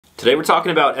Today we're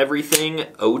talking about everything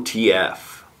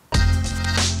OTF.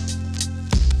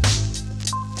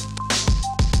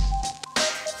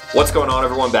 What's going on,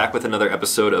 everyone? Back with another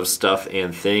episode of Stuff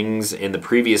and Things. In the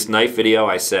previous knife video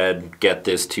I said get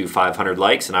this to 500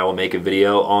 likes and I will make a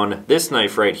video on this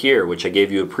knife right here, which I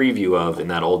gave you a preview of in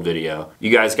that old video.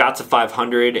 You guys got to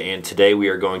 500 and today we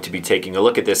are going to be taking a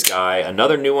look at this guy,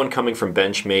 another new one coming from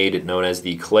Benchmade known as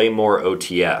the Claymore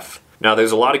OTF. Now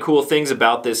there's a lot of cool things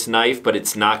about this knife, but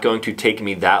it's not going to take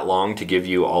me that long to give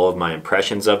you all of my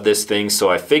impressions of this thing, so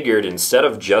I figured instead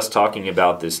of just talking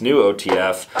about this new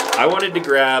OTF, I wanted to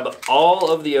grab all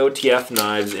of the OTF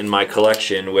knives in my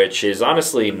collection, which is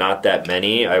honestly not that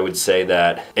many. I would say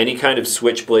that any kind of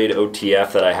switchblade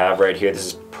OTF that I have right here, this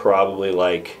is probably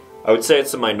like, I would say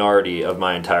it's a minority of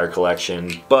my entire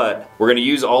collection, but we're going to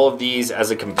use all of these as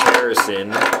a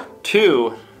comparison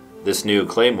to this new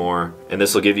Claymore, and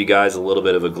this will give you guys a little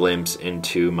bit of a glimpse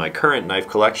into my current knife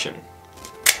collection.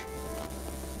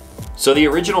 So the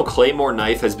original Claymore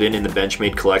knife has been in the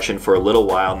Benchmade collection for a little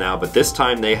while now, but this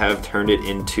time they have turned it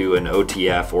into an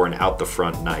OTF, or an out the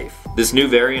front knife. This new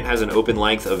variant has an open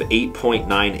length of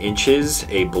 8.9 inches,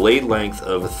 a blade length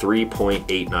of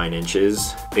 3.89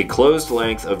 inches, a closed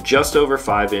length of just over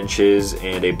 5 inches,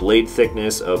 and a blade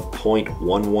thickness of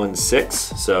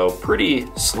 0.116, so pretty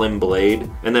slim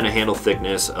blade, and then a handle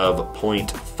thickness of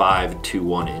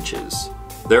 0.521 inches.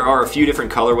 There are a few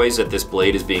different colorways that this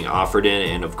blade is being offered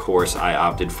in, and of course I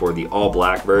opted for the all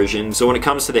black version. So when it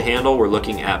comes to the handle, we're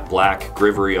looking at black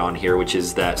grivery on here, which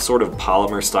is that sort of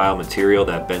polymer style material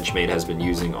that Benchmade has been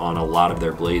using on a lot of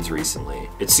their blades recently.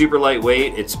 It's super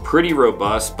lightweight, it's pretty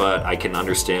robust, but I can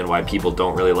understand why people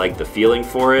don't really like the feeling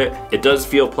for it. It does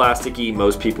feel plasticky.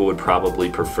 Most people would probably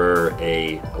prefer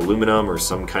a aluminum or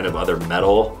some kind of other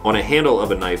metal on a handle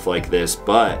of a knife like this,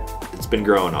 but it's been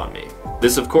growing on me.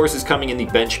 This of course is coming in the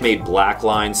Benchmade black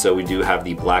line, so we do have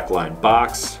the black line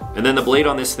box. And then the blade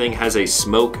on this thing has a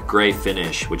smoke gray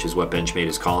finish, which is what Benchmade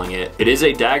is calling it. It is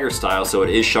a dagger style, so it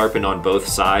is sharpened on both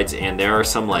sides, and there are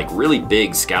some like really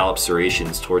big scallop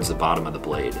serrations towards the bottom of the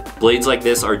blade. Blades like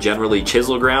this are generally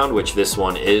chisel ground, which this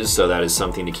one is, so that is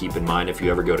something to keep in mind if you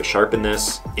ever go to sharpen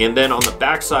this. And then on the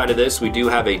back side of this, we do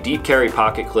have a deep carry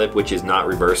pocket clip, which is not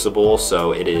reversible,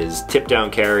 so it is tip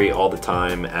down carry all the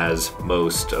time, as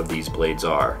most of these blades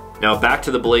are. Now back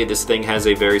to the blade, this thing has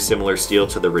a very similar steel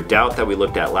to the Redoubt that we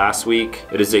looked at last week.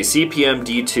 It is a CPM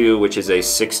D2, which is a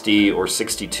 60 or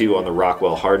 62 on the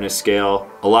Rockwell hardness scale.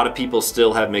 A lot of people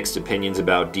still have mixed opinions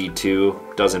about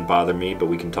D2. Doesn't bother me, but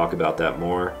we can talk about that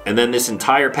more. And then this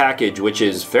entire package, which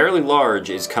is fairly large,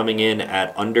 is coming in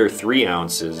at under 3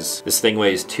 ounces. This thing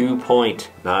weighs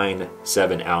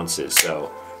 2.97 ounces, so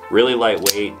really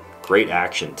lightweight, great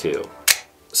action too.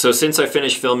 So since I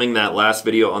finished filming that last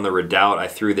video on the Redoubt, I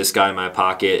threw this guy in my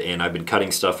pocket and I've been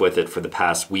cutting stuff with it for the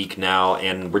past week now,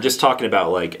 and we're just talking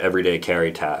about like everyday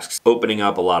carry tasks. Opening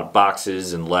up a lot of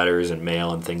boxes and letters and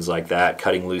mail and things like that,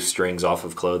 cutting loose strings off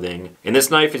of clothing. And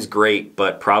this knife is great,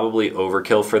 but probably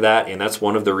overkill for that, and that's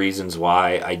one of the reasons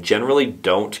why I generally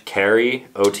don't carry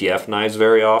OTF knives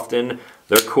very often.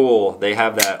 They're cool, they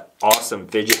have that awesome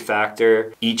fidget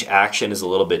factor. Each action is a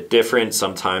little bit different,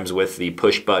 sometimes with the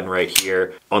push button right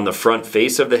here on the front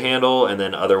face of the handle, and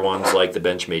then other ones like the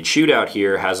Benchmade Shootout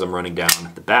here has them running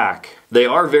down the back. They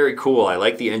are very cool. I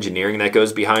like the engineering that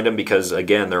goes behind them because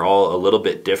again, they're all a little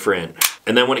bit different.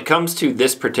 And then when it comes to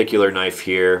this particular knife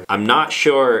here, I'm not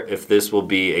sure if this will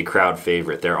be a crowd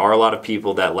favorite. There are a lot of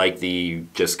people that like the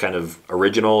just kind of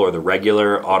original or the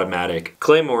regular automatic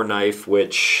Claymore knife,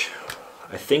 which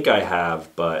I think I have,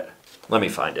 but let me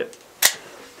find it.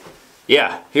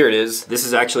 Yeah, here it is. This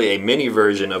is actually a mini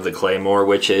version of the Claymore,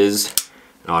 which is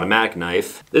an automatic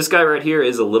knife. This guy right here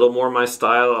is a little more my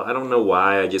style. I don't know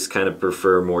why, I just kind of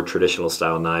prefer more traditional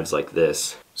style knives like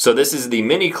this. So this is the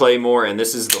mini Claymore, and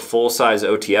this is the full-size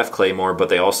OTF Claymore, but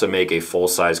they also make a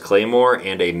full-size Claymore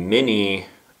and a mini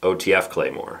OTF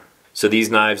Claymore. So these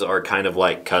knives are kind of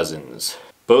like cousins.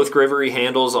 Both grivery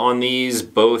handles on these,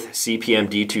 both CPM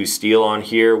D2 steel on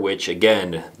here, which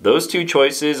again, those two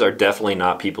choices are definitely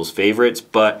not people's favorites,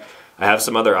 but I have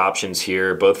some other options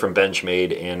here, both from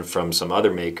Benchmade and from some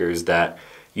other makers that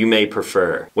you may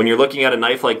prefer. When you're looking at a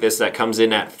knife like this that comes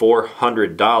in at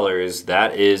 $400,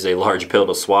 that is a large pill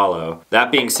to swallow.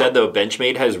 That being said though,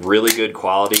 Benchmade has really good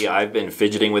quality. I've been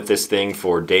fidgeting with this thing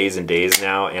for days and days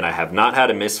now, and I have not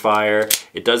had a misfire.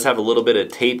 It does have a little bit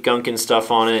of tape gunk and stuff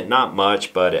on it, not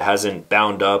much, but it hasn't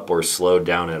bound up or slowed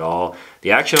down at all.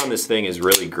 The action on this thing is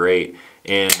really great,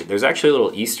 and there's actually a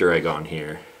little Easter egg on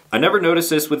here. I never noticed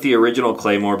this with the original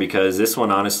Claymore because this one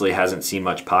honestly hasn't seen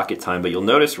much pocket time, but you'll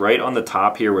notice right on the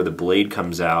top here where the blade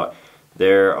comes out,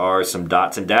 There are some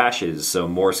dots and dashes, so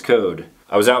Morse code.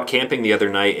 I was out camping the other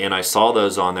night and I saw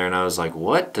those on there and I was like,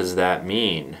 what does that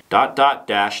mean? Dot, dot,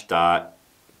 dash, dot,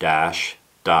 dash,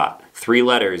 dot. 3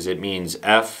 letters, it means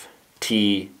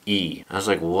FTE. I was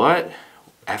like, what?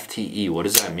 FTE, what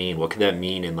does that mean? What could that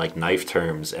mean in like knife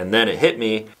terms? And then it hit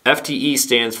me. FTE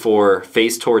stands for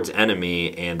face towards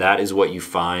enemy, and that is what you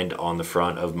find on the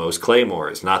front of most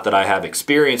claymores. Not that I have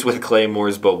experience with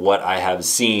claymores, but what I have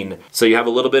seen. So you have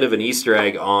a little bit of an Easter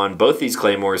egg on both these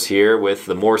claymores here with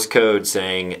the Morse code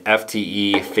saying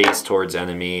FTE, face towards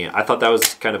enemy. I thought that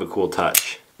was kind of a cool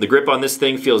touch. The grip on this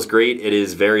thing feels great. It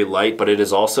is very light, but it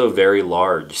is also very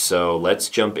large. So let's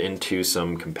jump into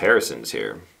some comparisons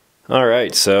here.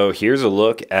 Alright, so here's a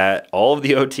look at all of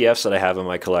the OTFs that I have in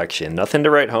my collection. Nothing to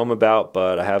write home about,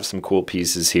 but I have some cool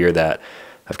pieces here that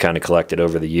I've kind of collected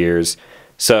over the years.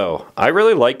 So, I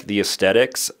really like the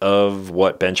aesthetics of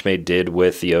what Benchmade did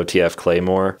with the OTF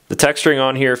Claymore. The texturing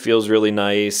on here feels really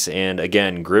nice, and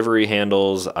again, grivery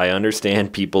handles. I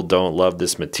understand people don't love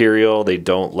this material. They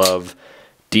don't love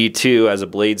D2 as a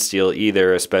blade steel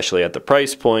either, especially at the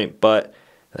price point, but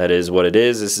that is what it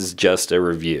is. This is just a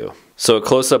review. So a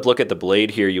close-up look at the blade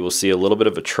here, you will see a little bit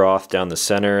of a trough down the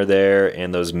center there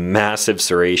and those massive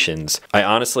serrations. I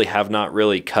honestly have not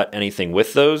really cut anything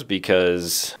with those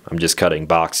because I'm just cutting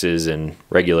boxes and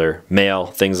regular mail,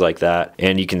 things like that.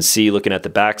 And you can see looking at the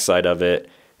back side of it,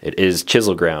 it is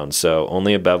chisel ground, so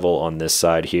only a bevel on this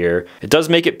side here. It does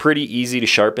make it pretty easy to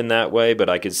sharpen that way, but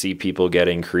I could see people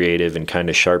getting creative and kind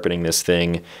of sharpening this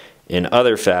thing in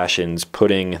other fashions,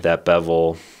 putting that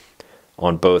bevel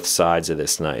on both sides of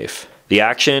this knife. The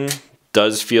action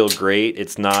does feel great.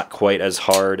 It's not quite as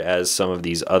hard as some of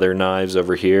these other knives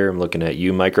over here. I'm looking at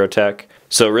you, Microtech.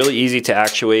 So really easy to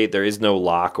actuate. There is no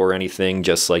lock or anything,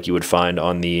 just like you would find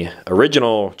on the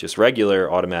original, just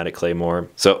regular automatic Claymore.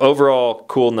 So overall,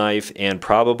 cool knife and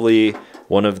probably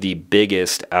one of the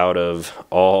biggest out of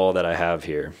all that I have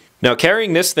here. Now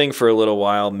carrying this thing for a little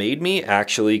while made me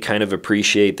actually kind of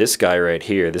appreciate this guy right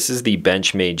here. This is the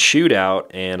Benchmade Shootout,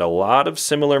 and a lot of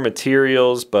similar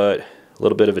materials, but a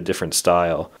little bit of a different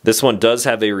style. This one does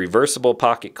have a reversible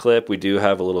pocket clip. We do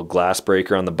have a little glass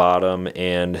breaker on the bottom,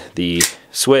 and the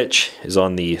switch is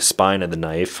on the spine of the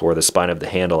knife, or the spine of the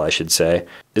handle I should say.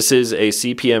 This is a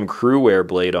CPM crew wear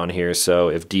blade on here, so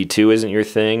if D2 isn't your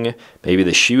thing, maybe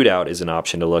the Shootout is an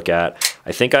option to look at.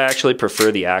 I think I actually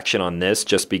prefer the action on this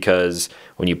just because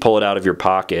when you pull it out of your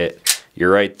pocket,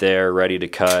 you're right there ready to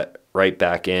cut right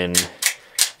back in.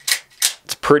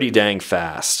 It's pretty dang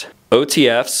fast.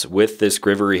 OTFs with this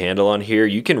grivery handle on here,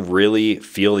 you can really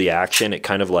feel the action. It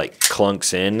kind of like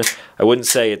clunks in. I wouldn't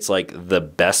say it's like the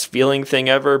best feeling thing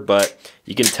ever, but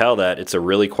you can tell that it's a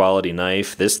really quality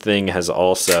knife. This thing has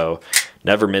also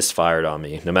never misfired on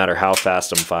me, no matter how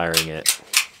fast I'm firing it.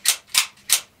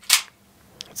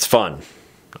 It's fun.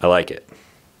 I like it.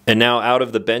 And now out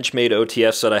of the Benchmade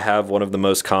OTFs that I have, one of the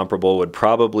most comparable would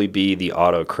probably be the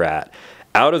Autocrat.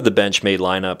 Out of the Benchmade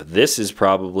lineup, this is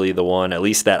probably the one, at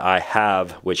least that I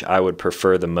have, which I would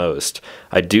prefer the most.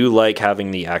 I do like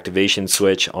having the activation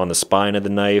switch on the spine of the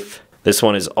knife. This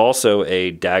one is also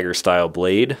a dagger style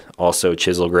blade, also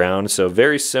chisel ground, so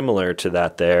very similar to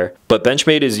that there. But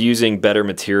Benchmade is using better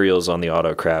materials on the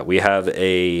Autocrat. We have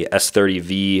a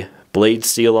S30V blade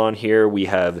steel on here. We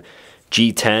have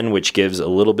G10, which gives a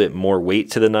little bit more weight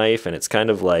to the knife, and it's kind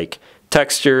of like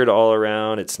textured all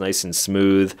around. It's nice and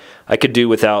smooth. I could do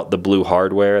without the blue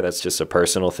hardware. That's just a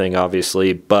personal thing,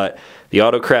 obviously, but the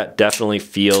Autocrat definitely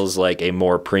feels like a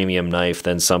more premium knife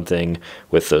than something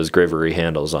with those grivery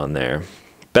handles on there.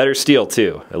 Better steel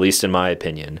too, at least in my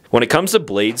opinion. When it comes to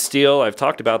blade steel, I've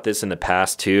talked about this in the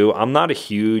past too. I'm not a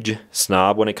huge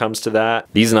snob when it comes to that.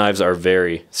 These knives are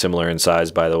very similar in size,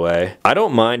 by the way. I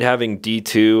don't mind having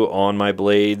D2 on my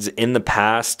blades. In the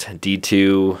past,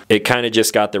 D2, it kind of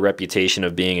just got the reputation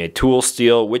of being a tool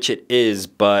steel, which it is,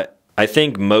 but I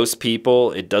think most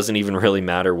people, it doesn't even really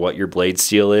matter what your blade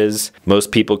steel is.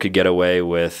 Most people could get away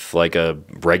with like a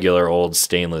regular old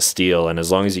stainless steel, and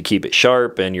as long as you keep it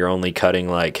sharp and you're only cutting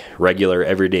like regular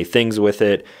everyday things with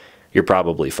it, you're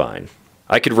probably fine.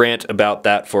 I could rant about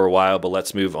that for a while, but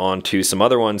let's move on to some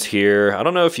other ones here. I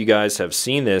don't know if you guys have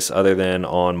seen this other than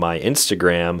on my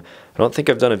Instagram. I don't think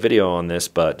I've done a video on this,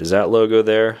 but does that logo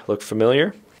there look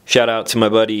familiar? Shout out to my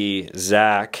buddy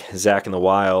Zach in the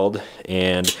Wild,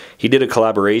 and he did a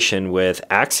collaboration with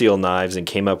Axial Knives and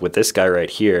came up with this guy right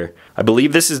here. I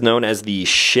believe this is known as the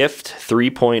Shift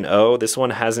 3.0. This one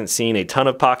hasn't seen a ton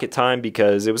of pocket time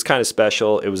because it was kind of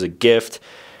special. It was a gift.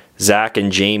 Zach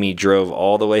and Jamie drove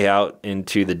all the way out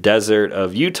into the desert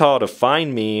of Utah to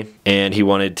find me, and he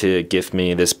wanted to gift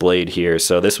me this blade here.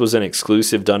 So this was an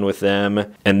exclusive done with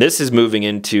them, and this is moving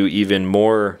into even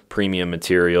more premium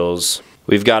materials.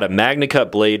 We've got a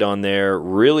MagnaCut blade on there,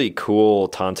 really cool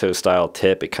Tonto style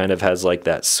tip. It kind of has like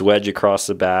that swedge across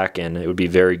the back, and it would be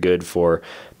very good for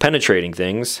penetrating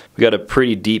things. We got a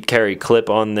pretty deep carry clip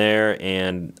on there,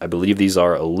 and I believe these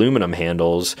are aluminum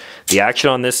handles. The action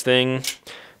on this thing,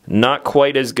 not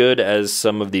quite as good as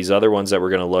some of these other ones that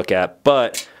we're going to look at,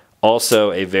 but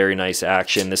also a very nice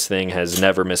action. This thing has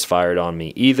never misfired on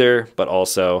me either, but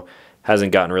also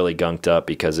hasn't gotten really gunked up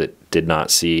because it did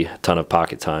not see a ton of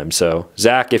pocket time. So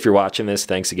Zach, if you're watching this,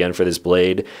 thanks again for this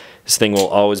blade. This thing will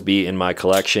always be in my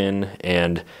collection.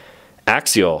 And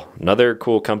Axial, another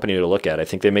cool company to look at. I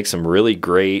think they make some really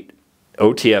great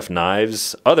OTF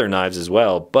knives, other knives as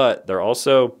well, but they're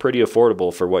also pretty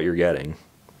affordable for what you're getting.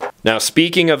 Now,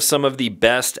 speaking of some of the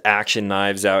best action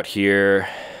knives out here,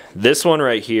 this one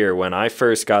right here, when I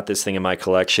first got this thing in my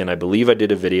collection, I believe I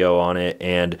did a video on it,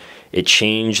 and it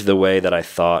changed the way that I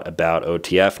thought about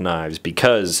OTF knives,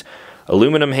 because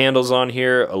aluminum handles on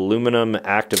here, aluminum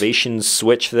activation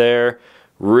switch there,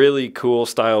 really cool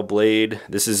style blade.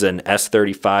 This is an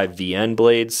S35 VN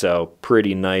blade, so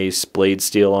pretty nice blade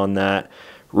steel on that.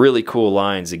 Really cool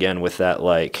lines, again, with that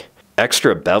like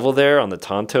extra bevel there on the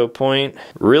Tonto point.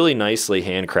 Really nicely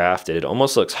handcrafted. It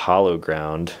almost looks hollow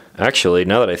ground. Actually,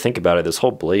 now that I think about it, this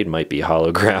whole blade might be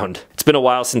hollow ground. It's been a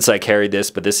while since I carried this,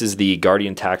 but this is the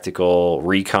Guardian Tactical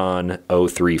Recon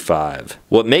 035.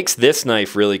 What makes this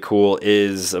knife really cool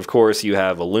is, of course, you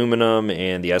have aluminum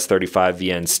and the S35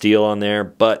 VN steel on there,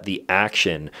 but the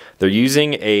action. They're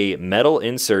using a metal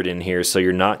insert in here, so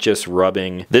you're not just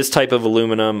rubbing this type of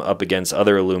aluminum up against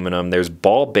other aluminum. There's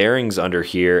ball bearings under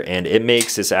here, and it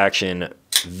makes this action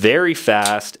very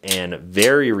fast and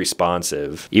very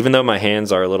responsive. Even though my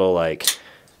hands are a little like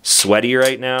sweaty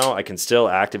right now, I can still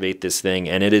activate this thing,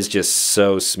 and it is just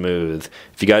so smooth.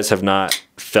 If you guys have not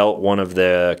felt one of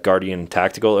the Guardian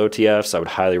Tactical OTFs, I would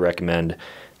highly recommend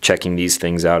checking these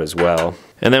things out as well.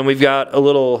 And then we've got a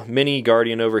little mini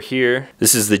Guardian over here.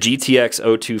 This is the GTX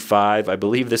 025. I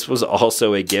believe this was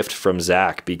also a gift from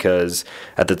Zach, because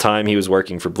at the time he was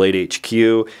working for Blade HQ,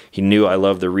 he knew I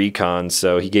loved the Recon,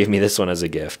 so he gave me this one as a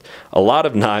gift. A lot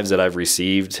of knives that I've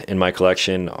received in my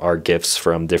collection are gifts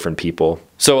from different people.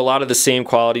 So a lot of the same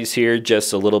qualities here,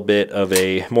 just a little bit of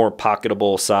a more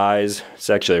pocketable size. It's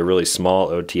actually a really small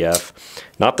OTF.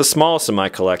 Not the smallest in my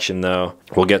collection though.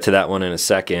 We'll get to that one in a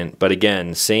second. But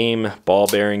again, same ball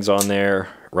bearings on there,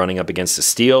 running up against the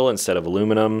steel instead of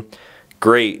aluminum.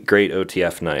 Great, great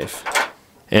OTF knife.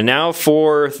 And now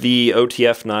for the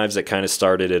OTF knives that kind of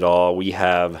started it all, we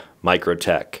have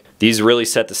Microtech. These really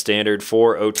set the standard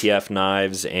for OTF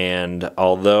knives, and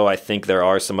although I think there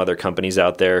are some other companies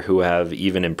out there who have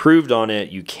even improved on it,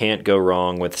 you can't go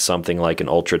wrong with something like an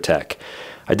Ultratech.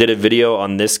 I did a video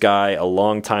on this guy a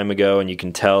long time ago, and you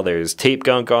can tell there's tape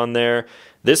gunk on there.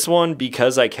 This one,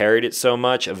 because I carried it so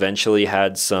much, eventually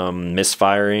had some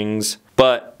misfirings.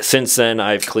 But since then,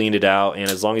 I've cleaned it out, and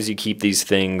as long as you keep these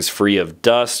things free of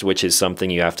dust, which is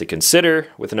something you have to consider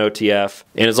with an OTF,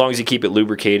 and as long as you keep it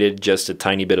lubricated, just a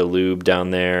tiny bit of lube down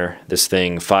there, this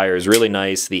thing fires really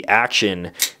nice. The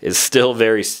action is still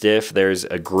very stiff. There's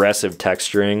aggressive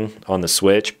texturing on the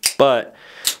switch, but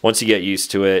once you get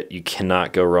used to it, you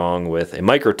cannot go wrong with a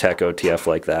Microtech OTF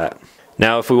like that.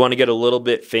 Now, if we want to get a little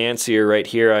bit fancier, right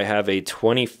here I have a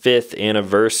 25th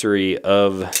anniversary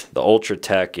of the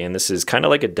Ultratech, and this is kind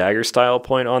of like a dagger style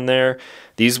point on there.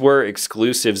 These were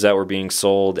exclusives that were being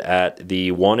sold at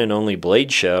the one and only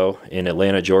Blade Show in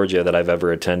Atlanta, Georgia that I've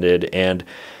ever attended, and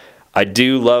I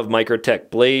do love Microtech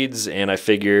blades, and I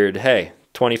figured, hey,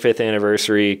 25th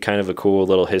anniversary, kind of a cool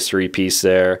little history piece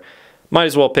there. Might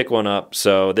as well pick one up.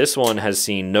 So this one has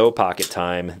seen no pocket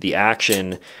time. The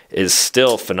action is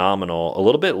still phenomenal. A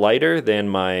little bit lighter than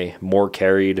my more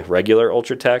carried regular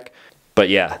Ultratech. But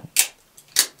yeah,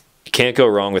 you can't go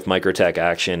wrong with Microtech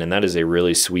action, and that is a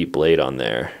really sweet blade on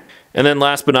there. And then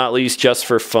last but not least, just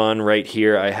for fun, right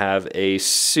here I have a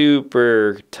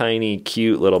super tiny,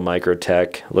 cute little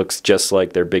Microtech. Looks just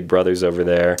like their big brothers over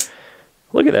there.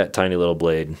 Look at that tiny little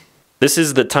blade. This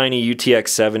is the tiny UTX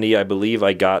 70. I believe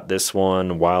I got this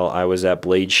one while I was at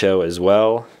Blade Show as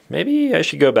well. Maybe I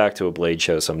should go back to a Blade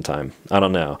Show sometime. I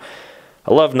don't know.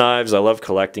 I love knives. I love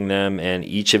collecting them, and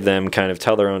each of them kind of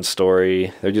tell their own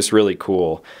story. They're just really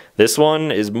cool. This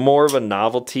one is more of a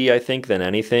novelty, I think, than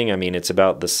anything. I mean, it's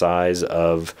about the size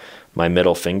of my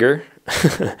middle finger.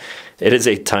 It is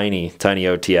a tiny, tiny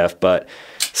OTF, but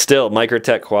Still,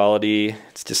 Microtech quality.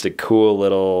 It's just a cool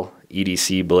little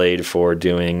EDC blade for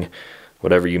doing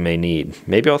whatever you may need.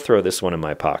 Maybe I'll throw this one in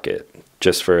my pocket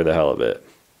just for the hell of it.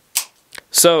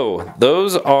 So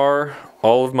those are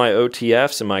all of my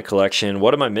OTFs in my collection.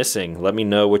 What am I missing? Let me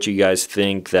know what you guys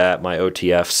think that my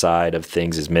OTF side of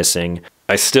things is missing.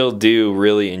 I still do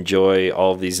really enjoy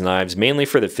all of these knives, mainly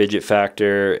for the fidget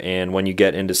factor, and when you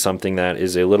get into something that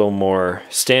is a little more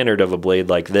standard of a blade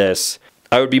like this,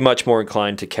 I would be much more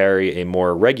inclined to carry a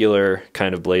more regular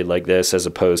kind of blade like this as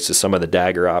opposed to some of the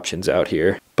dagger options out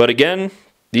here. But again,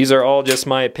 these are all just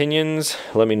my opinions.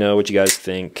 Let me know what you guys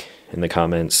think in the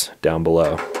comments down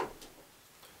below.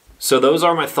 So those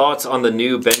are my thoughts on the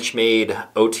new Benchmade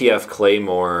OTF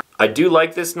Claymore. I do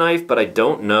like this knife, but I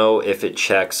don't know if it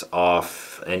checks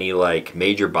off any like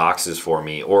major boxes for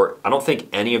me, or I don't think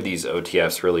any of these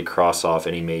OTFs really cross off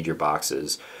any major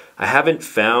boxes. I haven't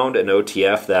found an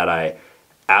OTF that I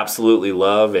absolutely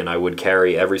love and I would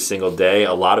carry every single day.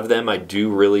 A lot of them I do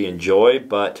really enjoy,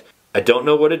 but I don't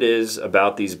know what it is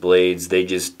about these blades. They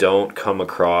just don't come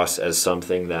across as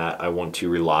something that I want to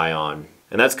rely on.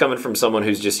 And that's coming from someone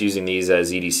who's just using these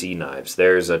as EDC knives.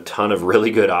 There's a ton of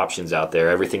really good options out there,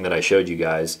 everything that I showed you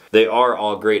guys. They are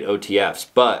all great OTFs,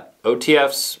 but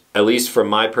OTFs, at least from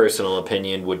my personal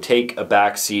opinion, would take a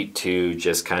backseat to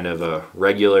just kind of a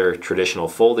regular traditional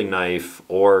folding knife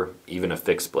or even a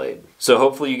fixed blade. So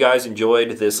hopefully you guys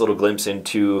enjoyed this little glimpse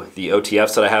into the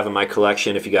OTFs that I have in my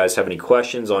collection. If you guys have any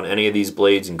questions on any of these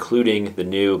blades, including the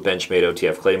new Benchmade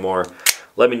OTF Claymore,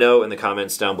 let me know in the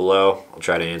comments down below. I'll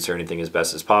try to answer anything as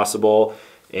best as possible.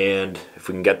 And if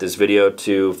we can get this video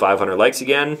to 500 likes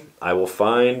again, I will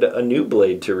find a new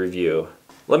blade to review.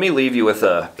 Let me leave you with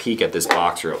a peek at this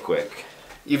box real quick.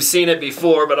 You've seen it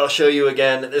before, but I'll show you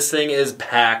again. This thing is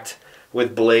packed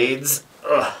with blades.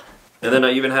 Ugh. And then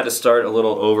I even had to start a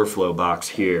little overflow box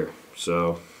here.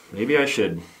 So maybe I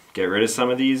should get rid of some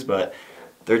of these, but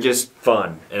they're just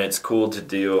fun and it's cool to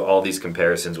do all these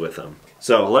comparisons with them.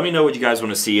 So let me know what you guys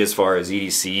want to see as far as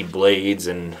EDC blades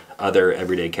and other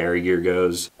everyday carry gear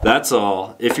goes. That's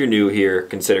all. If you're new here,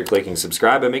 consider clicking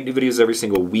subscribe. I make new videos every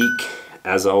single week.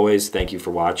 As always, thank you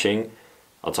for watching.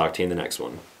 I'll talk to you in the next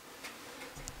one.